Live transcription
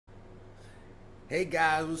Hey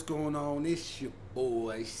guys, what's going on? It's your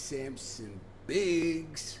boy Samson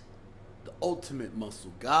Biggs, the ultimate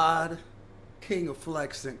muscle god, king of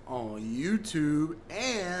flexing on YouTube,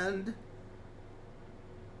 and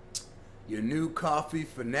your new coffee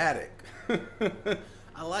fanatic.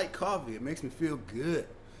 I like coffee, it makes me feel good.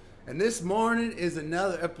 And this morning is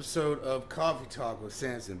another episode of Coffee Talk with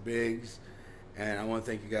Samson Biggs. And I want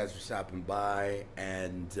to thank you guys for stopping by.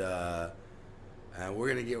 And we're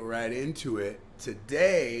going to get right into it.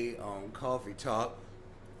 Today on Coffee Talk,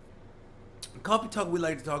 we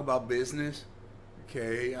like to talk about business.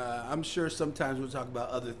 Okay, I'm sure sometimes we'll talk about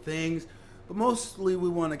other things, but mostly we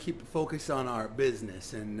want to keep it focused on our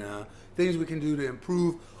business and things we can do to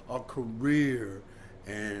improve our career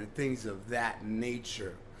and things of that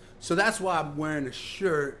nature. So that's why I'm wearing a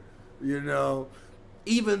shirt, even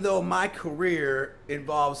though my career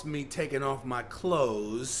involves me taking off my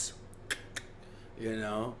clothes,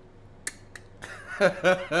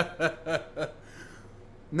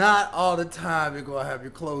 not all the time you're gonna have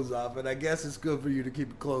your clothes off, and I guess it's good for you to keep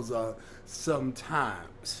your clothes on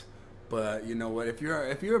sometimes. But you know what? If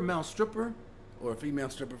you're a male stripper, or a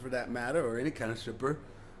female stripper for that matter, or any kind of stripper,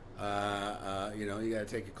 you gotta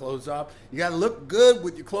take your clothes off. You gotta look good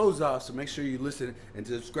with your clothes off. So make sure you listen and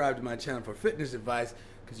subscribe to my channel for fitness advice,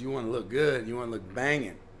 because you want to look good. You want to look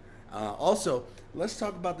banging. Also, let's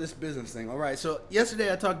talk about this business thing. All right. So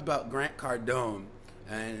yesterday I talked about Grant Cardone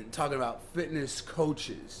and talking about fitness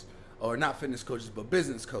coaches, or not fitness coaches, but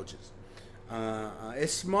business coaches.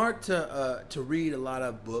 It's smart to read a lot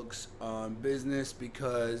of books on business,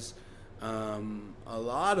 because a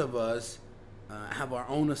lot of us have our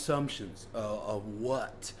own assumptions of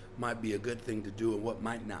what might be a good thing to do and what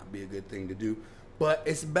might not be a good thing to do. But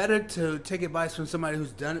it's better to take advice from somebody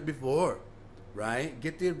who's done it before, right?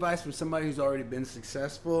 Get the advice from somebody who's already been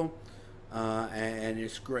successful, and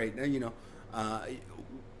it's great. Now,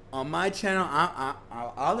 on my channel,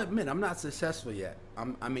 I'll admit I'm not successful yet.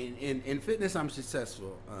 In fitness, I'm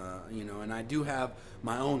successful, and I do have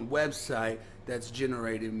my own website that's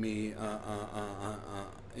generated me,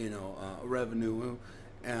 revenue,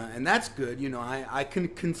 and that's good. I can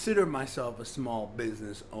consider myself a small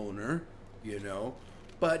business owner,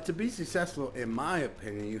 but to be successful, in my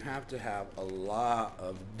opinion, you have to have a lot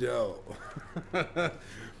of dough.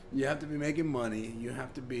 You have to be making money. You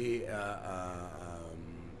have to be,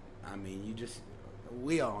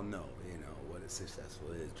 we all know, what a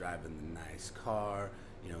successful is. Driving the nice car,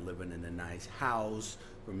 living in a nice house.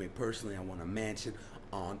 For me personally, I want a mansion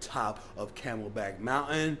on top of Camelback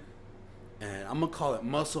Mountain. And I'm going to call it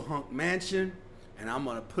Muscle Hunk Mansion. And I'm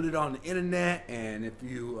going to put it on the internet. And if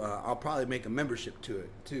you, I'll probably make a membership to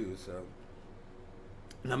it too. So,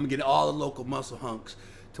 and I'm going to get all the local muscle hunks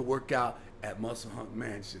to work out at Muscle Hunk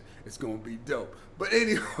Mansion. It's going to be dope. But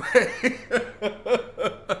anyway,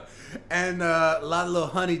 and a lot of little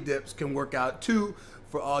honey dips can work out too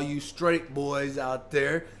for all you straight boys out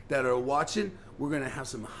there that are watching. We're going to have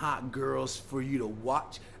some hot girls for you to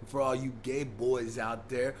watch. And for all you gay boys out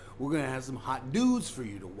there, we're going to have some hot dudes for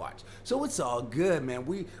you to watch. So it's all good, man.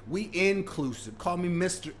 We inclusive. Call me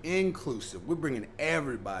Mr. Inclusive. We're bringing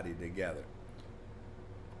everybody together.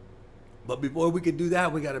 But before we can do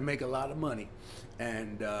that, we got to make a lot of money,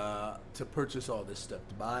 and to purchase all this stuff,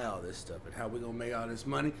 to buy all this stuff. And how we gonna make all this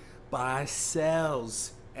money? By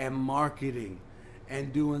sales and marketing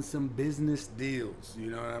and doing some business deals.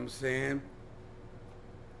 You know what I'm saying?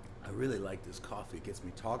 I really like this coffee. It gets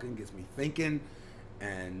me talking, gets me thinking,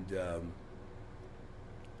 and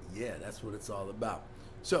yeah, that's what it's all about.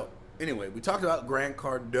 So anyway, we talked about Grant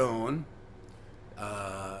Cardone.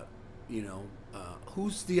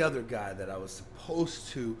 Who's the other guy that I was supposed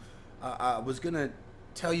to, I was going to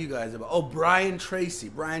tell you guys about? Oh, Brian Tracy.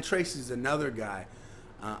 Brian Tracy is another guy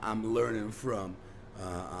I'm learning from.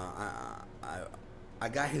 I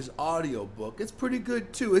got his audio book. It's pretty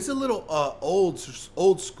good too. It's a little old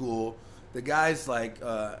school. The guy's like,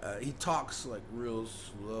 he talks like real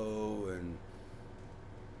slow, and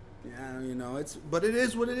yeah, but it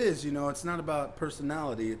is what it is. It's not about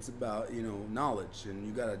personality. It's about, knowledge, and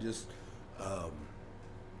you gotta just,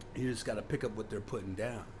 you just got to pick up what they're putting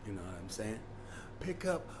down. You know what I'm saying? Pick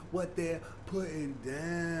up what they're putting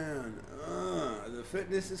down. The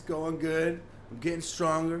fitness is going good. I'm getting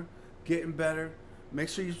stronger, getting better. Make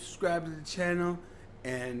sure you subscribe to the channel,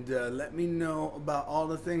 and let me know about all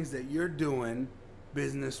the things that you're doing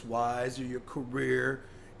business-wise, or your career.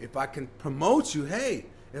 If I can promote you, hey,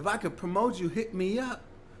 if I can promote you, hit me up,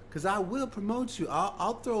 because I will promote you.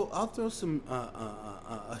 I'll throw some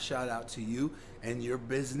a shout out to you and your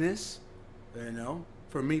business.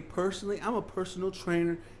 For me personally, I'm a personal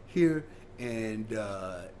trainer here and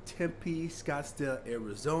Tempe, Scottsdale,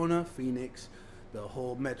 Arizona, Phoenix, the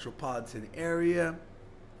whole metropolitan area.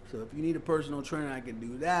 So if you need a personal trainer, I can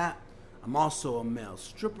do that. I'm also a male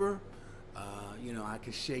stripper. You know, I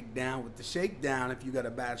can shake down with the shakedown. If you got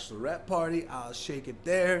a bachelorette party, I'll shake it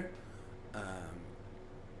there.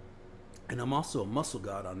 And I'm also a muscle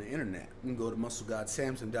god on the internet. You can go to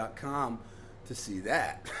musclegodsamson.com to see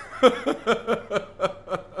that.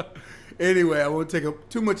 Anyway, I won't take up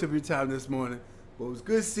too much of your time this morning, but it was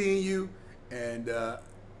good seeing you. And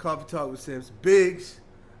Coffee Talk with Samson Biggs.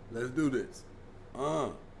 Let's do this.